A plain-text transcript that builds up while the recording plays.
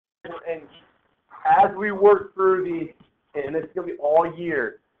and as we work through these, and it's going to be all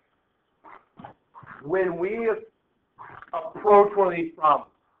year, when we approach one of these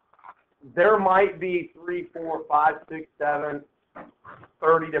problems, there might be 3, 4, 5, 6, 7,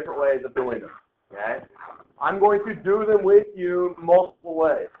 30 different ways of doing them. Okay? I'm going to do them with you multiple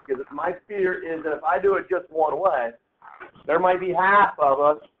ways, because my fear is that if I do it just one way, there might be half of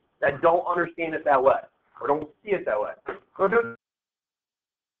us that don't understand it that way or don't see it that way. So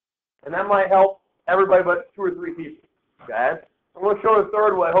and that might help everybody but 2 or 3 people. Okay? I'm going to show the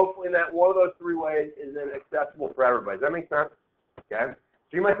third way, hopefully that one of those 3 ways is then accessible for everybody. Does that make sense? Okay?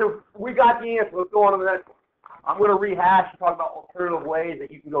 So you might say, we got the answer. Let's go on to the next one. I'm going to rehash and talk about alternative ways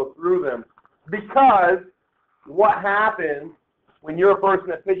that you can go through them, because what happens when you're a person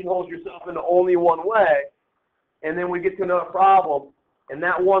that pigeonholes yourself into only one way, and then we get to another problem, and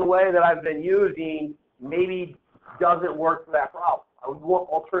that one way that I've been using maybe doesn't work for that problem. I would want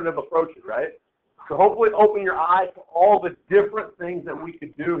alternative approaches, right? So hopefully open your eyes to all the different things that we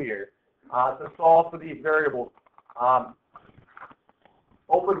could do here to solve for these variables.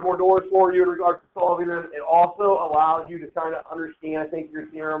 Opens more doors for you in regards to solving them. It also allows you to kind of understand, I think, your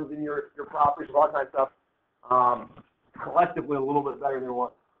theorems and your properties, all that kind of stuff, collectively a little bit better than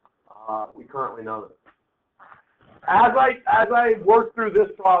what we currently know them. As I work through this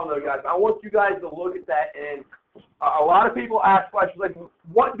problem, though, guys, I want you guys to look at that. And a lot of people ask questions like,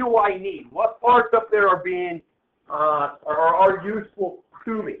 "What do I need? What parts up there are being are useful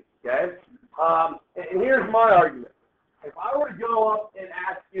to me?" Okay. And here's my argument. If I were to go up and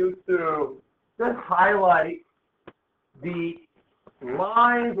ask you to just highlight the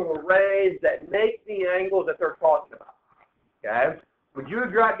lines or rays that make the angles that they're talking about, okay, would you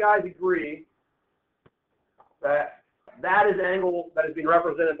guys agree that that is an angle that is being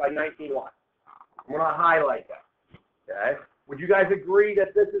represented by 19Y? I'm going to highlight that, okay? Would you guys agree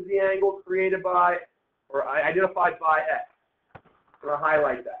that this is the angle created by, or identified by X? I'm going to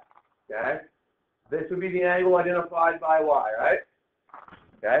highlight that, okay? This would be the angle identified by Y, right?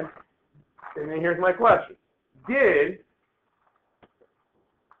 Okay? And then here's my question. Did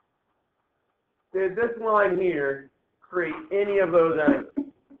this line here create any of those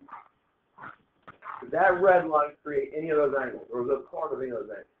angles? Did that red line create any of those angles? Or was it part of any of those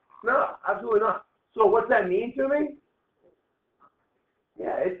angles? No, absolutely not. So what's that mean to me?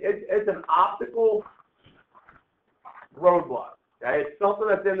 Yeah, it's an optical roadblock. Okay? It's something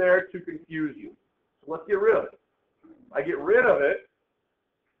that's in there to confuse you. So let's get rid of it. If I get rid of it,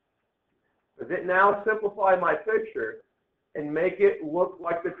 does it now simplify my picture and make it look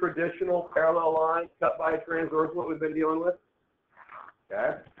like the traditional parallel line cut by a transversal that we've been dealing with?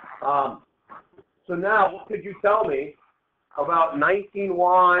 Okay. So now, what could you tell me about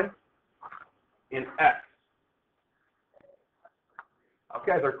 19Y and X?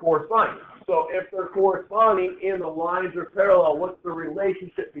 Okay, they're corresponding. So if they're corresponding and the lines are parallel, what's the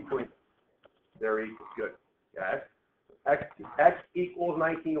relationship between them? They're equal. Good. Okay. X equals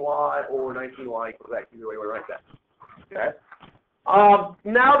 19Y, or 19Y equals X. Either way, we write that. Okay.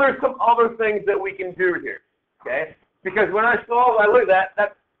 Now there's some other things that we can do here. Okay. Because when I look at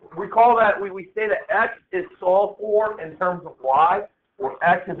that, we call that, we say that X is solved for in terms of Y, or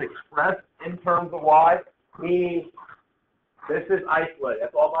X is expressed in terms of Y, meaning this is isolated.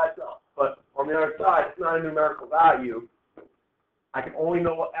 That's all by itself. But on the other side, it's not a numerical value. I can only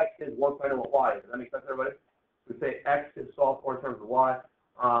know what X is once I know what Y is. Does that make sense, everybody? We say X is solved for in terms of Y.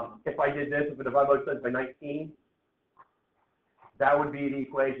 If I did this, if I divide both sides by 19, that would be the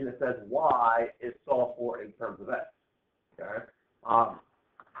equation that says Y is solved for in terms of X. Okay?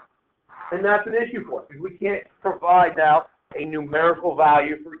 And that's an issue for us, because we can't provide now a numerical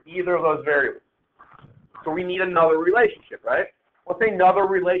value for either of those variables. So we need another relationship, right? What's another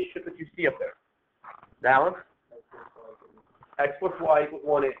relationship that you see up there? Balance? X plus Y equals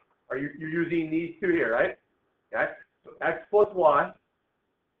 180. Are you using these two here, right? Okay. So X plus Y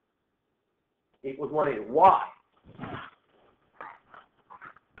equals 180. Why?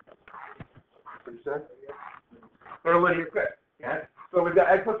 What you said? They're a linear pair. Okay. So we've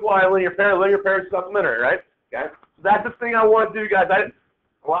got X plus Y, linear pair. Linear pair is supplementary, right? Okay. So that's the thing I want to do, guys.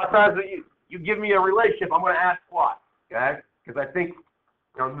 A lot of times you give me a relationship, I'm going to ask why. Okay. Because I think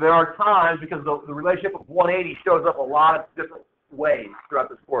there are times, because the relationship of 180 shows up a lot of different ways throughout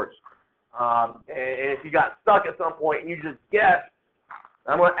this course. And if you got stuck at some point and you just guess,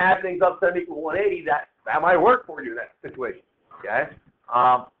 I'm going to add things up to equal 180, that might work for you in that situation. Okay?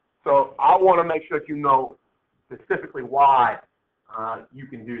 So I want to make sure that you know specifically why you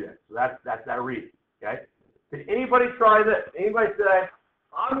can do that. So that's that reason. Okay? Did anybody try this? Anybody say,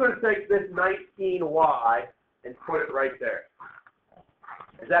 I'm going to take this 19Y and put it right there?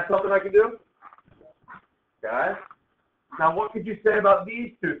 Is that something I can do? Okay. Now, what could you say about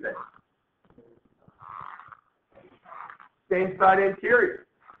these two things? Same side interior.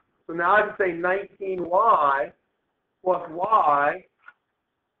 So now I can say 19y plus y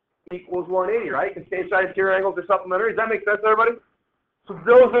equals 180, right? Because same side interior angles are supplementary. Does that make sense, everybody? So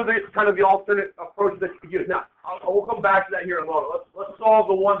those are the kind of the alternate approaches that you could use. Now, we'll come back to that here in a moment. Let's solve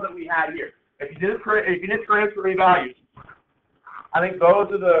the ones that we had here. If you didn't transfer any values, I think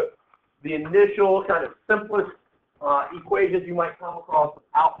those are the initial kind of simplest equations you might come across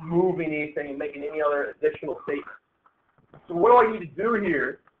without moving anything and making any other additional statements. So what do I need to do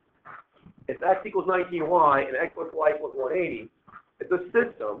here? If x equals 19y and x plus y equals 180, it's a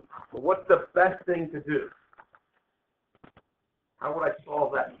system, but what's the best thing to do? How would I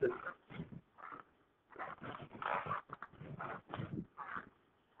solve that system?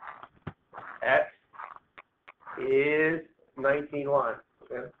 X is 19y.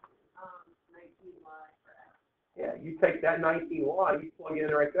 Okay? 19y for x. Yeah, you take that 19y, you plug it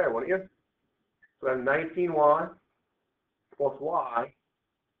in right there, wouldn't you? So then 19y plus y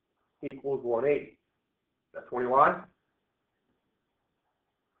equals 180. That's 20y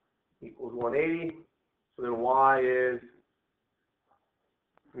equals 180. So then y is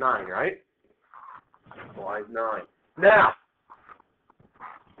 9, right? Y is 9. Now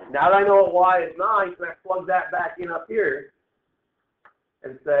that I know what y is 9, can I plug that back in up here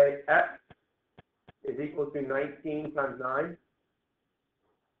and say x is equal to 19 times 9?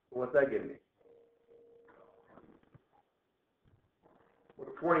 What's that give me?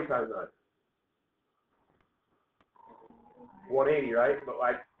 What's 20 times 9? 180, right? But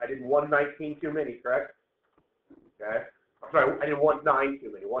I did 119 too many, correct? Okay. I'm sorry, I did 19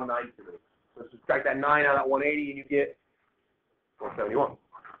 too many. 19 too many. So let's subtract that 9 out of that 180 and you get 171.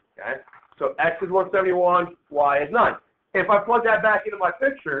 Okay. So x is 171, y is 9. If I plug that back into my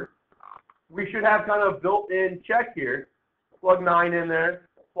picture, we should have kind of a built-in check here. Plug 9 in there,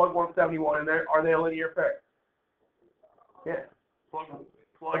 plug 171 in there. Are they a linear pair? Yeah.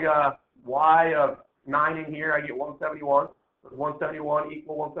 Plug y of 9 in here, I get 171. 171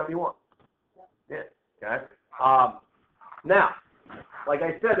 equal 171. Yeah. Okay. Now, like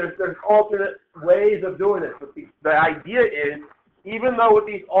I said, there's alternate ways of doing this. But the idea is, even though with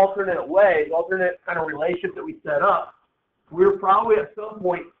these alternate ways, alternate kind of relations that we set up, we're probably at some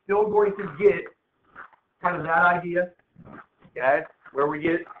point still going to get kind of that idea, okay, where we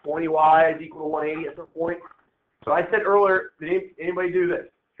get 20y is equal to 180 at some point. So I said earlier, did anybody do this?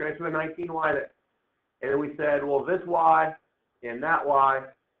 Transfer the 19y there. And then we said, well, this y and that y,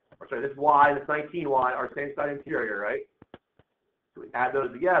 or sorry, this y and this 19y are same side interior, right? So we add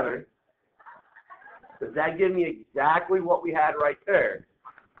those together. Does that give me exactly what we had right there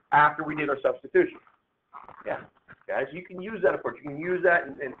after we did our substitution? Yeah. Okay, so you can use that approach. You can use that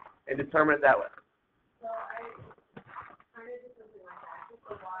and determine it that way. So I kind of did something like that. I took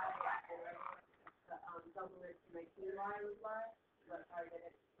the y and supplement to make 2y with y, but I did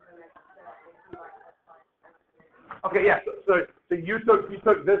it to the next step with 2y plus y. Okay, yeah. So you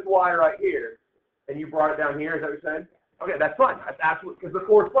took this y right here, and you brought it down here. Is that what you're saying? Okay, that's fine. That's absolutely, because they're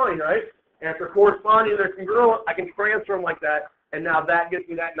corresponding, right? And if they're corresponding, they're congruent, I can transfer them like that, and now that gets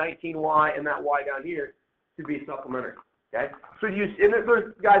me that 19y and that y down here to be supplementary. Okay? So and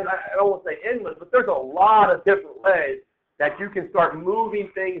there's, guys, I don't want to say endless, but there's a lot of different ways that you can start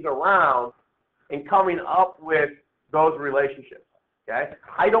moving things around and coming up with those relationships. Okay?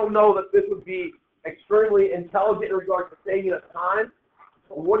 I don't know that this would be extremely intelligent in regards to saving us time,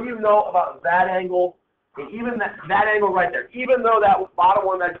 but what do you know about that angle? And even that angle right there, even though that bottom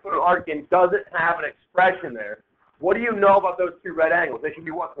one that I just put an arc in doesn't have an expression there, what do you know about those two red angles? They should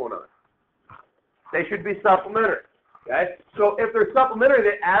be what's going on? They should be supplementary. Okay? So if they're supplementary,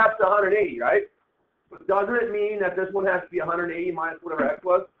 they add up to 180, right? But doesn't it mean that this one has to be 180 minus whatever x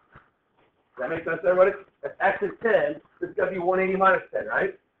was? Does that make sense to everybody? If x is 10, this is going to be 180 minus 10,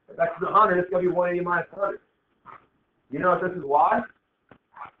 right? If x is 100, it's going to be 180 minus 100. You know if this is y?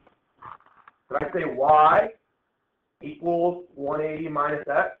 Could I say y equals 180 minus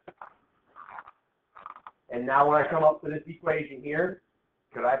x? And now when I come up to this equation here,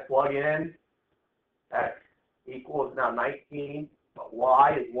 could I plug in x equals now 19, but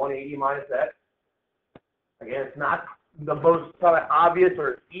y is 180 minus x? Again, it's not the most obvious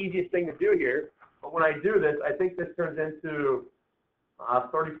or easiest thing to do here, but when I do this, I think this turns into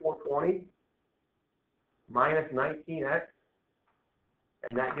 3420 minus 19x.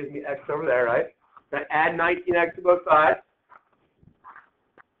 And that gives me x over there, right? Then add 19x to both sides.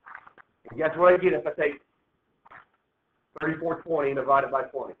 And guess what I get if I take 3420 and divide it by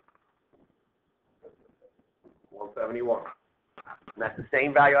 20? 171. And that's the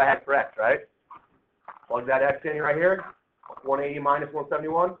same value I had for x, right? Plug that x in right here. 180 minus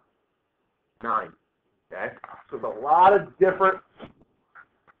 171? 9. Okay? So there's a lot of different...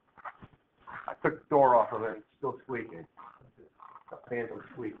 I took the door off of it. It's still squeaking. The fans are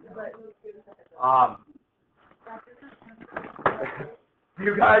squeaking.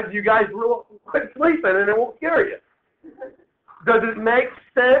 You guys will quit sleeping and it won't scare you. Does it make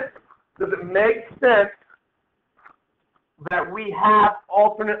sense? Does it make sense that we have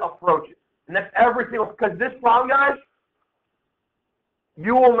alternate approaches? And that's every single, because this problem, guys,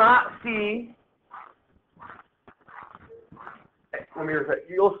 you will not see, let me repeat,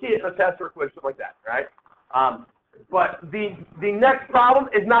 you'll see it in a test or a quiz, something like that, right? But the next problem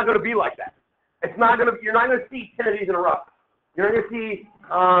is not going to be like that. It's not going to, you're not going to see 10 of these in a row. You're going to see,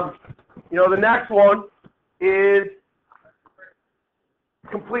 the next one is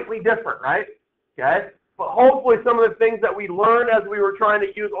completely different, right? Okay? But hopefully some of the things that we learned as we were trying to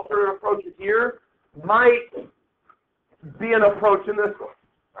use alternative approaches here might be an approach in this one,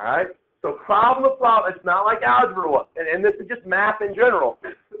 all right? So problem to problem, it's not like algebra was, and this is just math in general.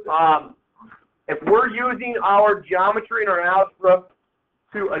 If we're using our geometry and our algebra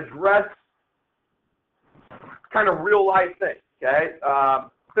to address kind of real life things, okay?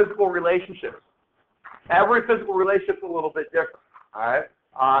 Physical relationships. Every physical relationship is a little bit different, all right?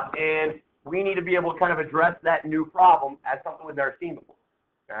 And we need to be able to kind of address that new problem as something we've never seen before,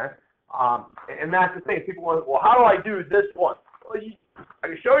 okay? And that's the thing. People want, well, how do I do this one? Well, I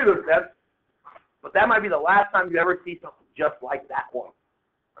can show you those steps, but that might be the last time you ever see something just like that one,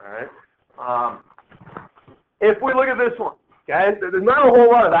 all right? If we look at this one, okay, there's not a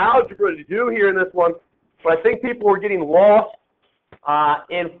whole lot of algebra to do here in this one, but I think people are getting lost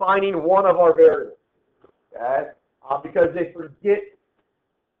in finding one of our variables, okay, because they forget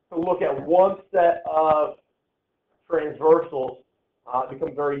to look at one set of transversals.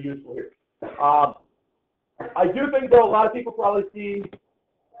 Becomes very useful here. I do think, though, a lot of people probably see,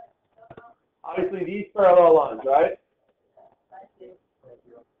 obviously, these parallel lines, right?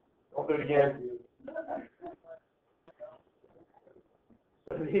 I'll do it again.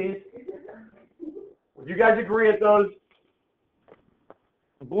 So these, would you guys agree that those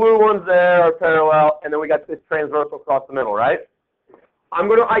blue ones there are parallel, and then we got this transversal across the middle, right? I'm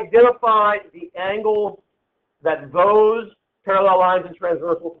going to identify the angles that those parallel lines and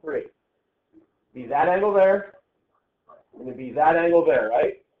transversals create. Be that angle there, and then be that angle there,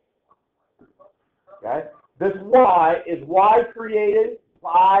 right? Okay? This y, is y created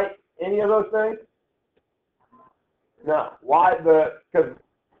by any of those things? No. Because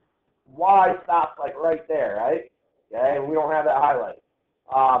y stops like right there, right? Okay, and we don't have that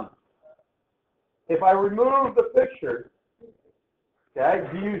highlighted. If I remove the picture, okay,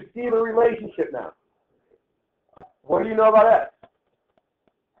 do you see the relationship now? What do you know about x?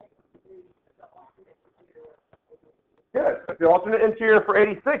 Good. It's the alternate interior for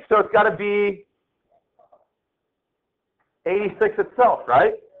 86, so it's got to be 86 itself,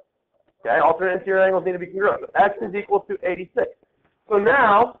 right? Okay, alternate interior angles need to be congruent. So x is equal to 86. So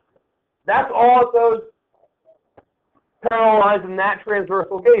now, that's all that those parallel lines and that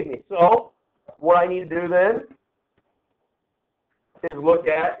transversal gave me. So, what I need to do then is look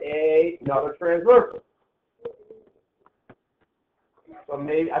at another transversal. So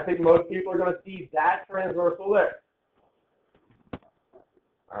maybe, I think most people are going to see that transversal there.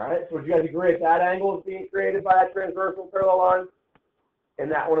 All right, so would you guys agree that that angle is being created by that transversal parallel line? And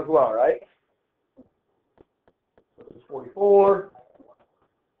that one as well, right? So this is 44.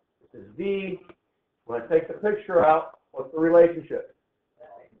 This is V. When I take the picture out, what's the relationship?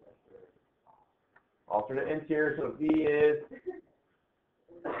 Alternate interior, so V is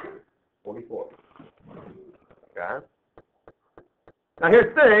 44. Okay. Now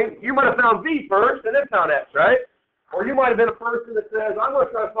here's the thing, you might have found V first and then found X, right? Or you might have been a person that says, I'm going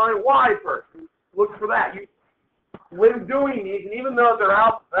to try to find Y first. Look for that. When doing these, and even though they're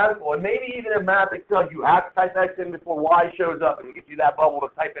alphabetical, and maybe even in math Excel, you have to type X in before Y shows up, and it gives you that bubble to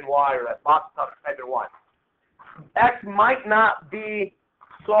type in Y, or that box to type in Y. X might not be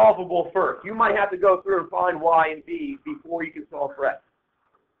solvable first. You might have to go through and find Y and V before you can solve for X.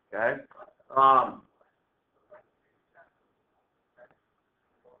 Okay?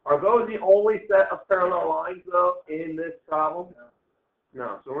 Are those the only set of parallel lines, though, in this problem?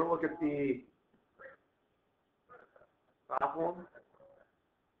 No. So we're going to look at the top one.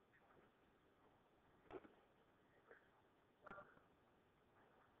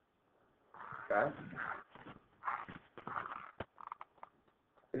 Okay.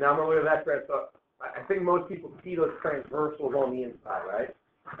 And now I'm going to look at that transversal. I think most people see those transversals on the inside, right?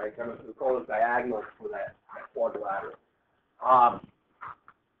 Right, kind of we call those diagonals for that quadrilateral.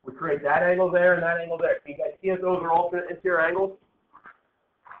 We create that angle there and that angle there. So you guys see if those are alternate interior angles?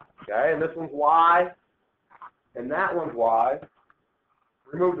 Okay, and this one's Y, and that one's Y.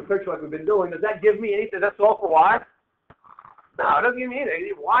 Remove the picture like we've been doing. Does that give me anything? Does that solve for Y? No, it doesn't give me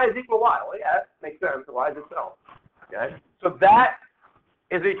anything. Y is equal to Y. Well, yeah, that makes sense. Y is itself. Okay, so that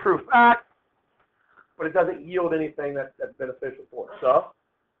is a true fact, but it doesn't yield anything that's beneficial for us. So,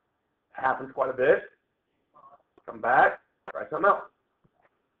 it happens quite a bit. Come back, try something else.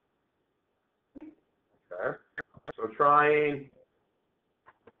 Okay, so trying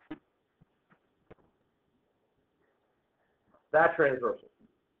that transversal.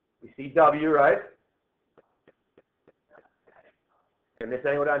 We see W, right? And this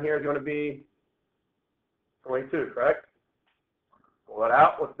angle down here is going to be 22, correct? Pull that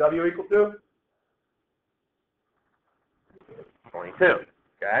out. What's W equal to? 22.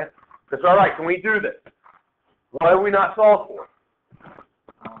 Okay? That's all right. Can we do this? Why have we not solved for?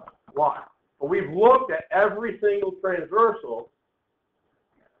 Why? Well, we've looked at every single transversal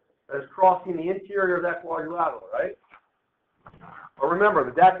that is crossing the interior of that quadrilateral, right? But remember,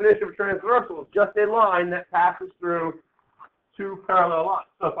 the definition of a transversal is just a line that passes through two parallel lines.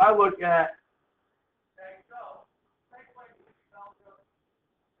 So if I look at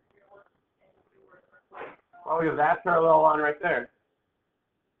that parallel line right there,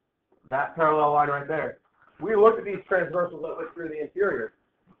 that parallel line right there. We look at these transversals that look through the interior.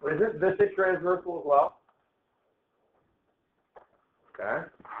 But isn't this a transversal as well? Okay.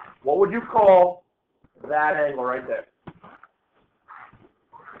 What would you call that angle right there?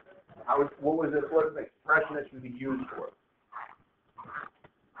 What is the expression that should be used for it?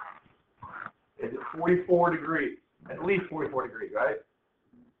 Is it 44 degrees? At least 44 degrees, right?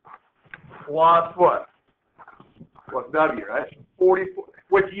 Plus what? Plus W, right? 44,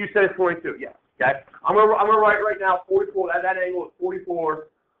 which you said is 22, yeah. Okay. I'm gonna write right now 44. That angle is 44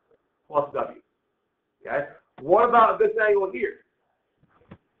 plus W. Okay. What about this angle here?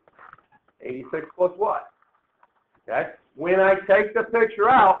 86 plus what? Okay. When I take the picture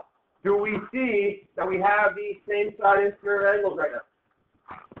out, do we see that we have these same side interior angles right now?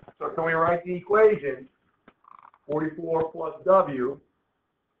 So can we write the equation 44 plus W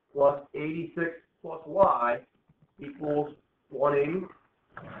plus 86 plus Y equals 180?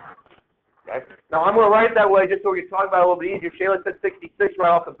 Okay. Now I'm going to write it that way just so we can talk about it a little bit easier. Shayla said 66 right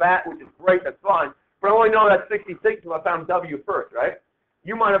off the bat, which is great. That's fine. But I only know that's 66 if I found W first, right?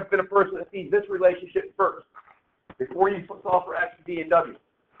 You might have been a person that sees this relationship first before you solve for X, D, and W.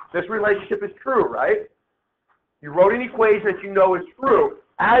 This relationship is true, right? You wrote an equation that you know is true.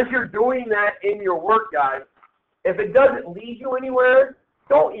 As you're doing that in your work, guys, if it doesn't lead you anywhere,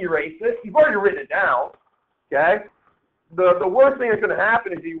 don't erase it. You've already written it down, okay? The worst thing that's going to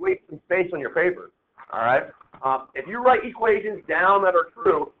happen is you waste some space on your paper, all right? If you write equations down that are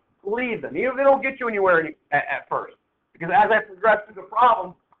true, leave them. Even if they don't get you anywhere at first. Because as I progress through the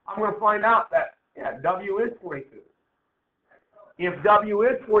problem, I'm going to find out that, yeah, W is 22. If W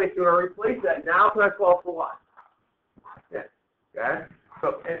is 22 and I replace that, now can I solve for Y? Yeah, okay?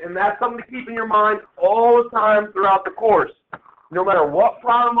 So, and that's something to keep in your mind all the time throughout the course, no matter what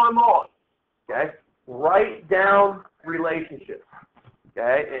problem I'm on, okay? Write down relationships,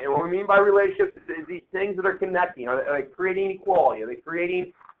 okay? And what we mean by relationships is these things that are connecting. Are they creating equality? Are they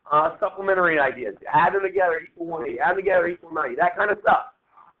creating supplementary ideas? Add them together, equal 180. Add them together, equal 90. That kind of stuff.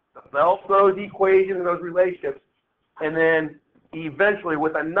 Develop those equations and those relationships, and then eventually,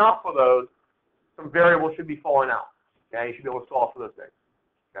 with enough of those, some variables should be falling out. Okay, you should be able to solve for those things.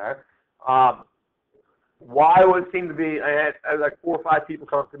 Okay. Why would seem to be? I had like 4 or 5 people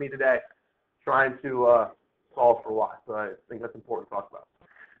come to me today trying to solve for Y. So I think that's important to talk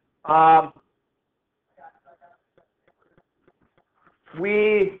about.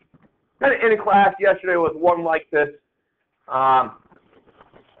 We kind of in a class yesterday with one like this.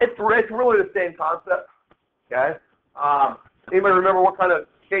 It's really the same concept. Okay. Anybody remember what kind of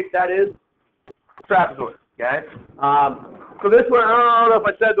shape that is? Trapezoid. Okay. So this one, I don't know if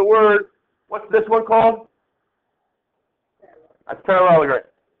I said the word. What's this one called? That's parallelogram.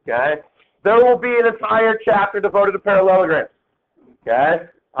 Okay. There will be an entire chapter devoted to parallelograms. Okay.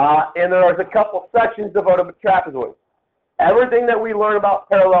 And there's a couple sections devoted to trapezoids. Everything that we learn about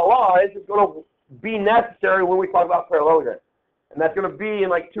parallel lines is going to be necessary when we talk about parallelograms. And that's going to be in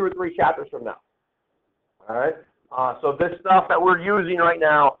like 2 or 3 chapters from now. All right. So this stuff that we're using right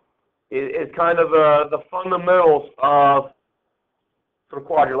now is kind of the fundamentals of some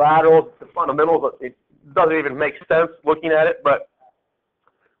quadrilaterals. The fundamentals. It doesn't even make sense looking at it, but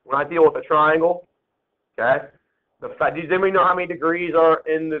when I deal with a triangle, okay. Does anybody know how many degrees are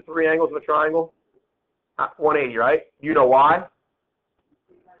in the 3 angles of a triangle? 180, right? Do you know why?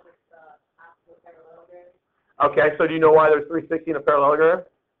 Okay, so do you know why there's 360 in a parallelogram?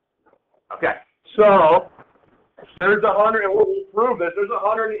 Okay, so there's 100, and we'll prove this, there's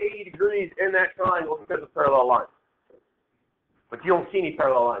 180 degrees in that triangle because of parallel lines. But you don't see any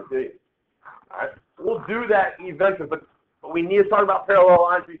parallel lines, do you? All right, we'll do that eventually, but we need to talk about parallel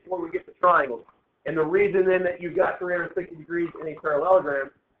lines before we get to triangles. And the reason then that you've got 360 degrees in a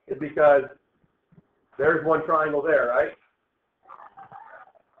parallelogram is because there's one triangle there, right?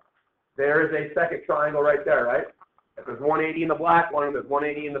 There is a second triangle right there, right? If there's 180 in the black one and there's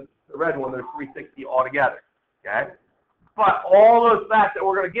 180 in the red one, there's 360 altogether, okay? But all those facts that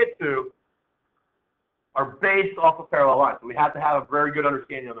we're going to get to are based off of parallel lines. So we have to have a very good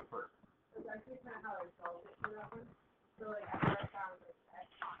understanding of it first. That's actually kind of how I solved it for that one. So like after I found this X,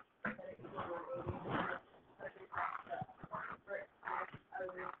 that it equals 180, so I just for I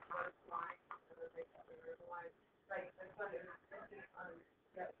was just one line, and then like the other line. Like this one is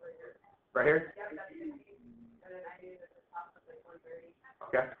yep, right here. Right here? Yep, that's 50. And then I knew that the top was like 130.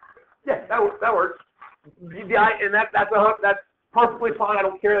 Okay. Yeah, that works. Yeah, and that's perfectly fine. I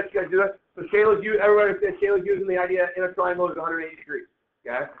don't care that you guys do that. So everybody says Shayla's using the idea in a triangle is 180 degrees.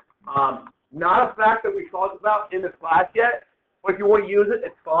 Okay. Not a fact that we talked about in this class yet, but if you want to use it,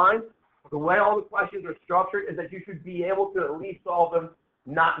 it's fine. The way all the questions are structured is that you should be able to at least solve them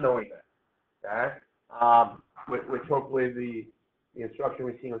not knowing that. Okay. Which hopefully the instruction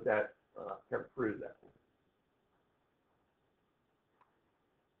we've seen with that can prove that.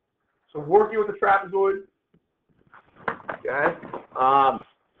 So working with the trapezoid, okay.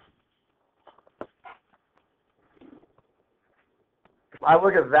 If I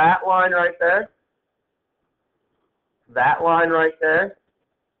look at that line right there,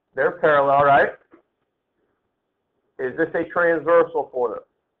 they're parallel, right? Is this a transversal for them?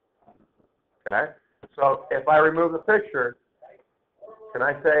 Okay. So if I remove the picture, can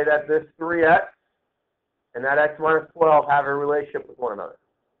I say that this 3x and that x minus 12 have a relationship with one another?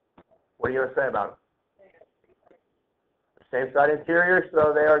 What are you going to say about it? Same side interior,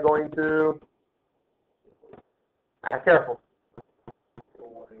 so they are going to, be careful.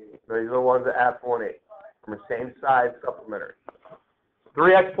 These are the ones that have 180 from the same side supplementary.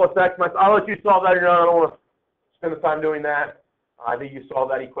 3x plus x minus, I'll let you solve that. I don't want to spend the time doing that. I think you solve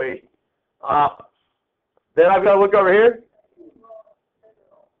that equation. Then I've got to look over here.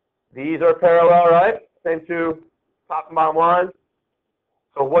 These are parallel, right? Same two top and bottom lines.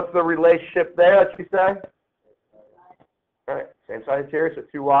 So what's the relationship there that you say? All right, same side interior, so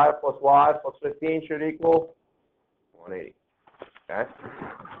 2y plus 15 should equal 180. Okay.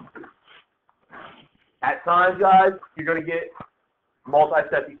 At times, guys, you're going to get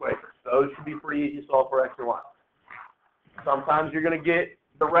multi-step equations. Those should be pretty easy to solve for x and y. Sometimes you're going to get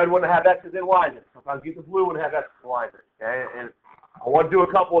the red one to have x's and y's in it. Sometimes you get the blue one to have x's and y's in it. Okay, and I want to do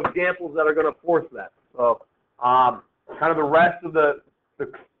a couple of examples that are going to force that. So, kind of the rest of the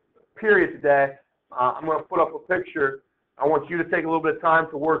period today, I'm going to put up a picture. I want you to take a little bit of time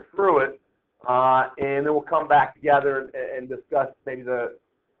to work through it, and then we'll come back together and discuss maybe the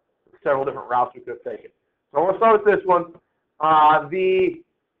several different routes we could have taken. So I want to start with this one.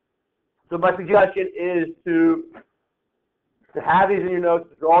 So my suggestion is to have these in your notes,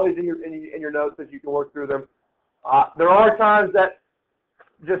 to draw these in your notes so you can work through them. There are times that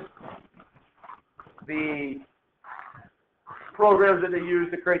just the programs that they use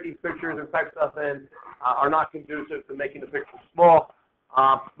to create these pictures and type stuff in are not conducive to making the picture small.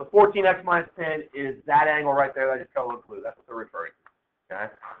 The 14x minus 10 is that angle right there that I just colored blue. That's what they're referring to. Okay?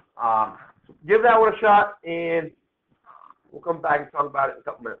 So give that one a shot, and we'll come back and talk about it in a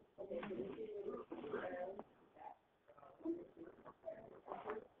couple minutes.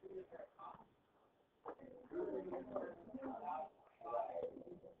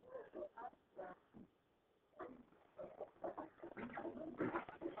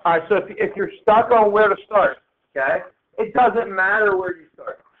 All right, so if you're stuck on where to start, okay, it doesn't matter where you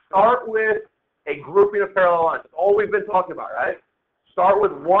start. Start with a grouping of parallel lines. That's all we've been talking about, right? Start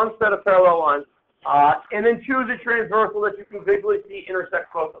with one set of parallel lines, and then choose a transversal that you can visually see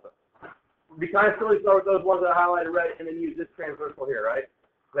intersect both of them. It would be kind of silly to start with those ones that I highlighted red and then use this transversal here, right?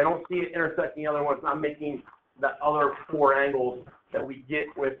 They don't see it intersecting the other ones, not making the other four angles that we get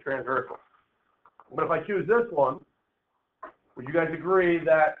with transversal. But if I choose this one, would you guys agree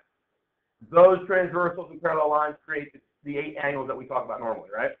that those transversals and parallel lines create the 8 angles that we talk about normally,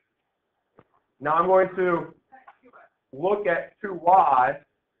 right? Now I'm going to look at 2y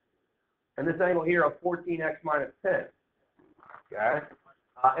and this angle here of 14x minus 10. Okay?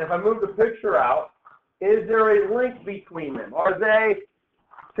 And if I move the picture out, is there a link between them? Are they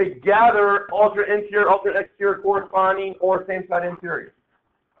together, alternate interior, alternate exterior corresponding, or same side interior.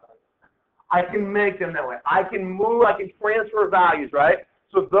 I can make them that way. I can move, I can transfer values, right?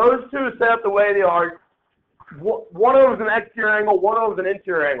 So those two set up the way they are. One of them is an exterior angle, one of them is an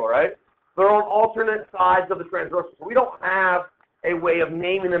interior angle, right? They're on alternate sides of the transversal. So we don't have a way of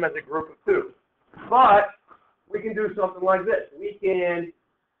naming them as a group of two. But we can do something like this. We can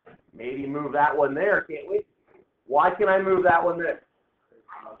maybe move that one there, can't we? Why can I move that one there?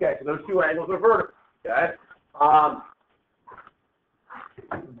 Okay, so those two angles are vertical, okay?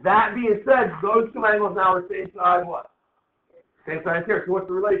 That being said, those two angles now are same side what? Same side interior. So what's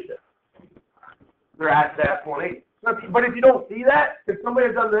the relationship? They're at that 180. But if you don't see that, if somebody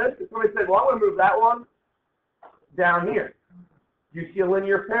has done this, if somebody said, well, I want to move that one down here, you see a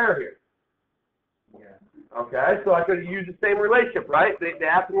linear pair here. Yeah. Okay, so I could use the same relationship, right? They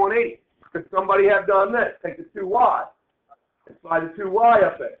have 180. Could somebody have done this? Take the 2y and slide the 2y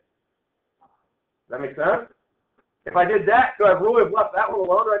up there. Does that make sense? If I did that, could I really have left that one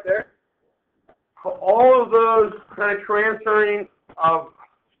alone right there? So all of those kind of transferring of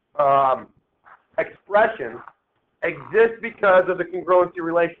expressions exist because of the congruency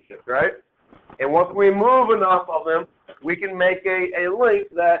relationships, right? And once we move enough of them, we can make a link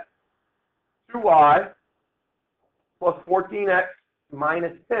that 2y plus 14x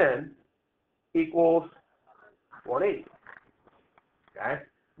minus 10 equals 180. Okay?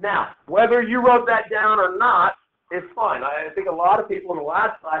 Now, whether you wrote that down or not, it's fine. I think a lot of people in the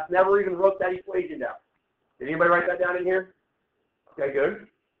last class never even wrote that equation down. Did anybody write that down in here? Okay, good.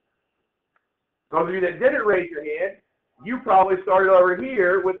 Those of you that didn't raise your hand, you probably started over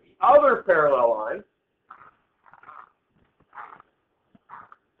here with the other parallel lines.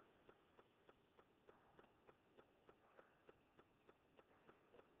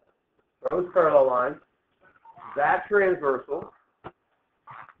 Those parallel lines, that transversal,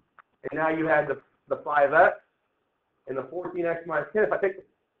 and now you had the 5x and the 14x minus 10. If I take the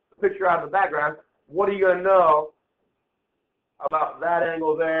picture out of the background, what are you going to know about that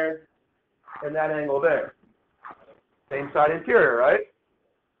angle there and that angle there? Same side interior, right?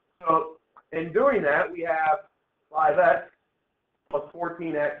 So in doing that, we have 5x plus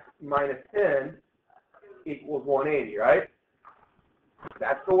 14x minus 10 equals 180, right?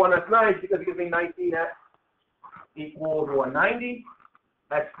 That's the one that's nice because it gives me 19x equals 190.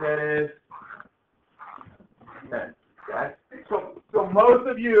 X then is 10. Okay? So most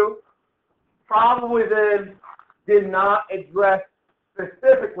of you probably then did not address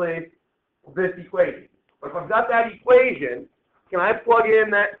specifically this equation. But if I've got that equation, can I plug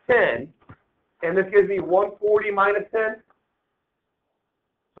in that 10, and this gives me 140 minus 10?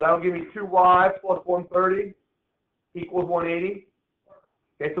 So that'll give me 2y plus 130 equals 180.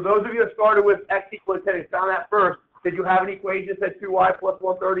 Okay, so those of you that started with x equals 10 and found that first, did you have an equation that said 2y plus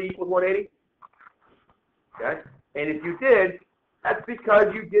 130 equals 180? Okay, and if you did, that's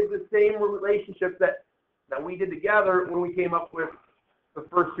because you did the same relationship that we did together when we came up with the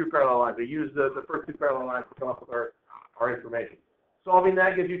first two parallel lines. We used the first two parallel lines to come up with our information. Solving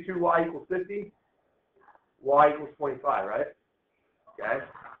that gives you 2y equals 50, y equals 25, right? Okay.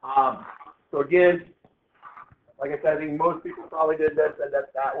 So again, like I said, I think most people probably did this, and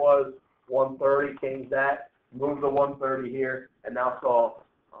that was 130, change that, move the 130 here, and now solve.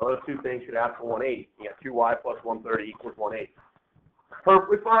 Those two things should have for 180. You got 2y plus 130 equals 180.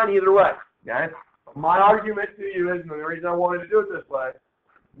 Perfectly fine either way. Okay? My argument to you is, and the reason I wanted to do it this way,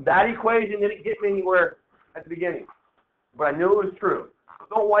 that equation didn't get me anywhere at the beginning, but I knew it was true. So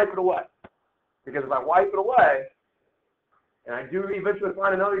don't wipe it away, because if I wipe it away, and I do eventually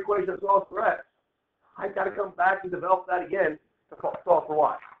find another equation that solves for x, I've got to come back and develop that again to solve for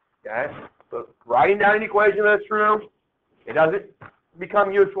y. Okay? So writing down an equation that's true, it doesn't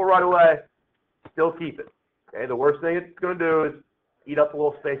become useful right away. Still keep it. Okay? The worst thing it's going to do is eat up a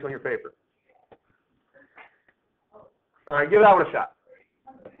little space on your paper. All right, give that one a shot.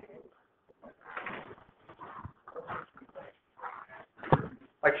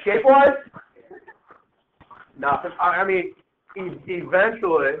 Like shape-wise? Nothing. I mean,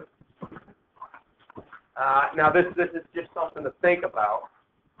 eventually. Now this is just something to think about.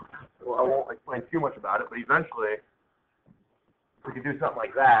 Well, I won't explain too much about it, but eventually we could do something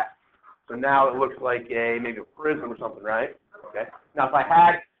like that. So now it looks like maybe a prism or something, right? Okay. Now if I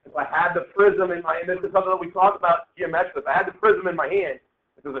had the prism in my, and this is something that we talked about geometrically, if I had the prism in my hand,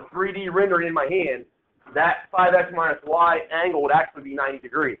 if there was a 3D rendering in my hand, that 5x minus y angle would actually be 90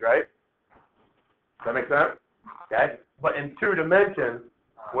 degrees, right? Does that make sense? Okay. But in 2 dimensions,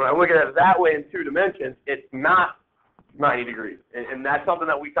 when I look at it that way in 2 dimensions, it's not 90 degrees. And that's something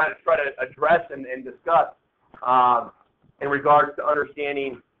that we kind of try to address and discuss in regards to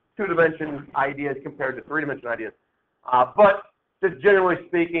understanding two-dimension ideas compared to three-dimension ideas. But just generally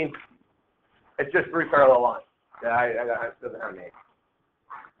speaking, it's just three parallel lines. Yeah, it doesn't have a name.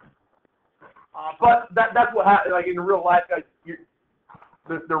 But that's what happens. Like in real life, guys,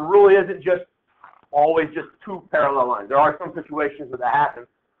 there really isn't just always just two parallel lines. There are some situations where that happens.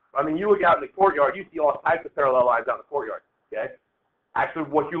 I mean, you look out in the courtyard, you see all types of parallel lines out in the courtyard. Okay. Actually,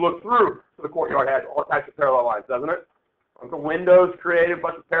 what you look through to the courtyard has all types of parallel lines, doesn't it? The windows create a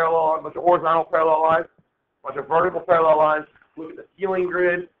bunch of horizontal parallel lines, a bunch of vertical parallel lines. Look at the ceiling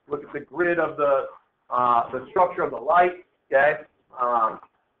grid. Look at the grid of the structure of the light. Okay.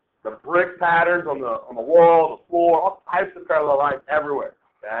 The brick patterns on the wall, the floor, all types of parallel lines everywhere.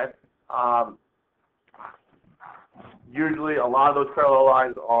 Okay. Usually, a lot of those parallel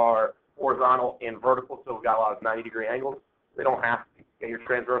lines are horizontal and vertical, so we've got a lot of 90-degree angles. They don't have to be. Okay? Your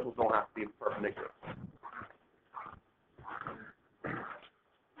transversals don't have to be perpendicular.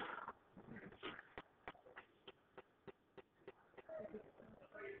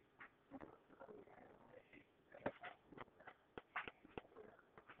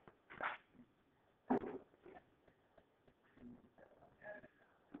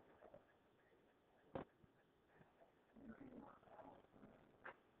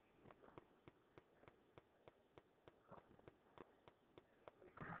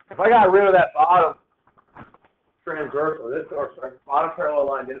 If I got rid of that bottom transversal, bottom parallel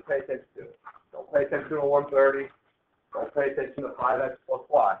line, didn't pay attention to it. Don't pay attention to 130. Don't pay attention to 5x plus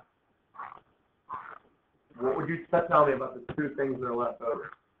y. What would you tell me about the two things that are left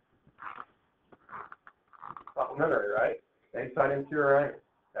over? Supplementary, right? Same side interior angle.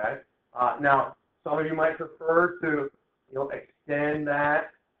 Okay. Now, some of you might prefer to, extend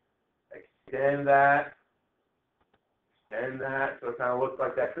that, so it kind of looks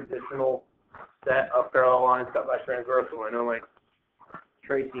like that traditional set of parallel lines cut by transversal. I know my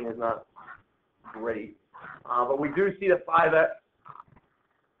tracing is not great, but we do see the 5x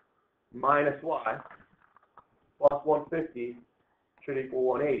minus y plus 150 should equal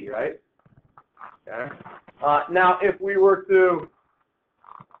 180, right? Okay. Now, if we were to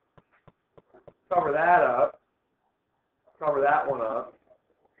cover that up, cover that one up,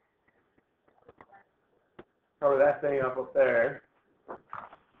 cover that thing up there.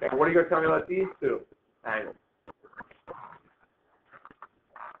 Okay, what are you going to tell me about these two angles?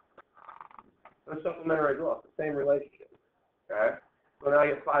 They're supplementary as well. It's the same relationship. Okay? So now I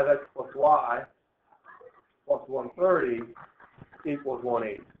get 5x plus y plus 130 equals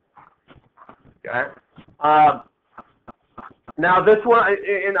 180. Okay? Now this one,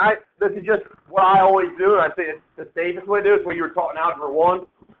 this is just what I always do, and I think it's the safest way to do it. It's when you were taught in Algebra 1.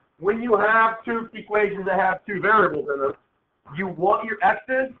 When you have two equations that have two variables in them, you want your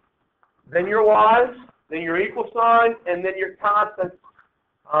x's, then your y's, then your equal sign, and then your constants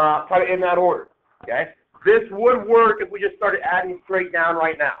kind of in that order. Okay? This would work if we just started adding straight down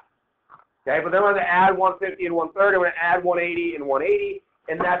right now. Okay? But then I'm going to add 150 and 130. I'm going to add 180 and 180,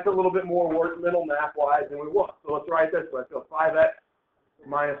 and that's a little bit more work mental math-wise than we want. So let's write this way. So 5x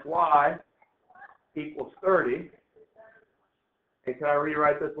minus y equals 30. And can I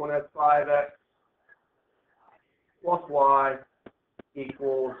rewrite this one as 5x plus y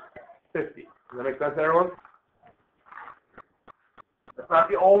equals 50? Does that make sense, everyone? That's not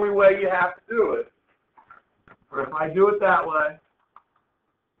the only way you have to do it. But if I do it that way,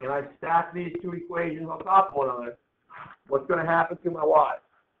 and I stack these two equations on top of one another, what's going to happen to my y's?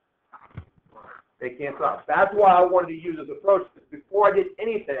 They cancel out. That's why I wanted to use this approach. Before I did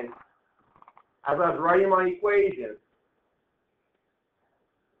anything, as I was writing my equation,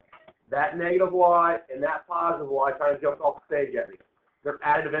 that negative y and that positive y kind of jumped off the stage at me. They're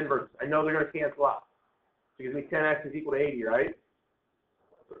additive inverses. I know they're going to cancel out. So it gives me 10x is equal to 80, right?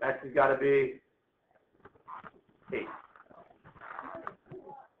 So x has got to be 8.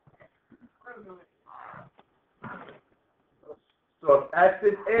 So if x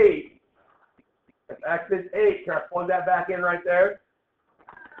is 8, can I plug that back in right there?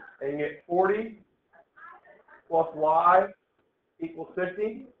 And you get 40 plus y equals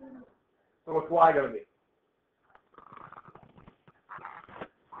 50. So what's y going to be?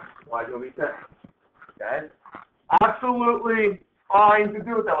 Y is going to be 10. Okay? Absolutely fine to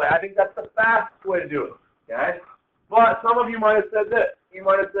do it that way. I think that's the fastest way to do it. Okay? But some of you might have said this. You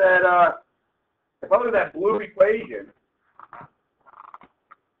might have said, if I look at that blue equation,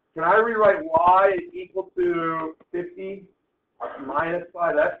 can I rewrite y is equal to 50 minus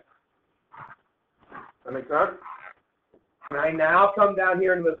 5x? That make sense? Can I now come down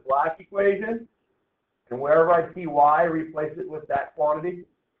here into this black equation, and wherever I see y, replace it with that quantity?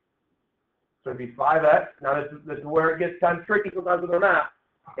 So it'd be 5x. Now this is where it gets kind of tricky sometimes with the math.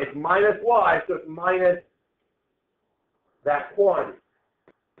 It's minus y, so it's minus that quantity.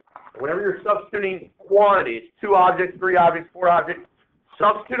 Whenever you're substituting quantities, 2 objects, 3 objects, 4 objects,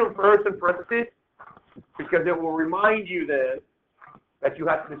 substitute them first in parentheses, because it will remind you then that you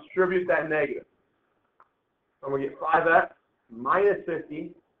have to distribute that negative. So I'm going to get 5x minus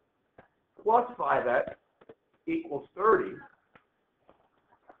 50 plus 5x equals 30.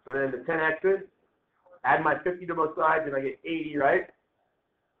 So then the 10x's, add my 50 to both sides, and I get 80, right?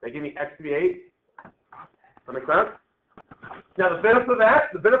 They give me x to be 8. Does that make sense? Now the benefit of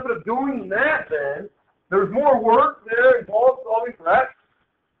that, the benefit of doing that then, there's more work there involved solving for x.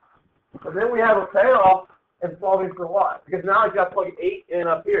 But then we have a payoff in solving for y. Because now I've got to plug 8 in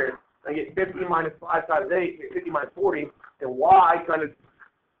up here. I get 50 minus 5 times 8, get 50 minus 40, and y kind of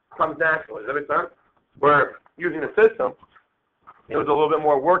comes naturally. Does that make sense? Where using a system, it was a little bit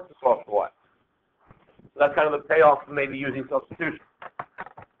more work to solve for y. So that's kind of the payoff of maybe using substitution.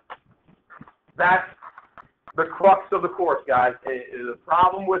 That's the crux of the course, guys. The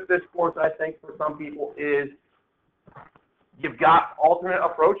problem with this course, I think, for some people is you've got alternate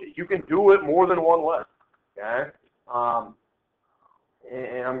approaches. You can do it more than one way, okay?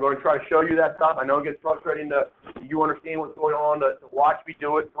 And I'm going to try to show you that stuff. I know it gets frustrating to you understand what's going on, to watch me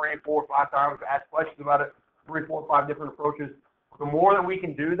do it 3, 4, 5 times, to ask questions about it 3, 4, 5 different approaches. The more that we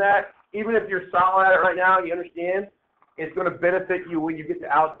can do that, even if you're solid at it right now, you understand, it's going to benefit you when you get to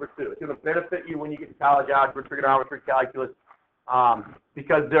Algebra 2. It's going to benefit you when you get to college algebra, trigonometry, calculus,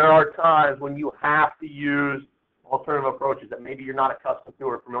 because there are times when you have to use alternative approaches that maybe you're not accustomed to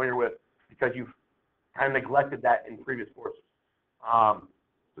or familiar with because you've kind of neglected that in previous courses.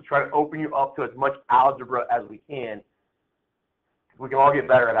 So try to open you up to as much algebra as we can. We can all get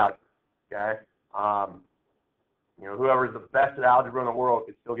better at algebra, okay? You know, whoever's the best at algebra in the world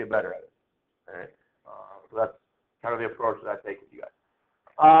can still get better at it. All right? So that's kind of the approach that I take with you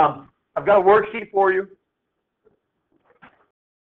guys. I've got a worksheet for you.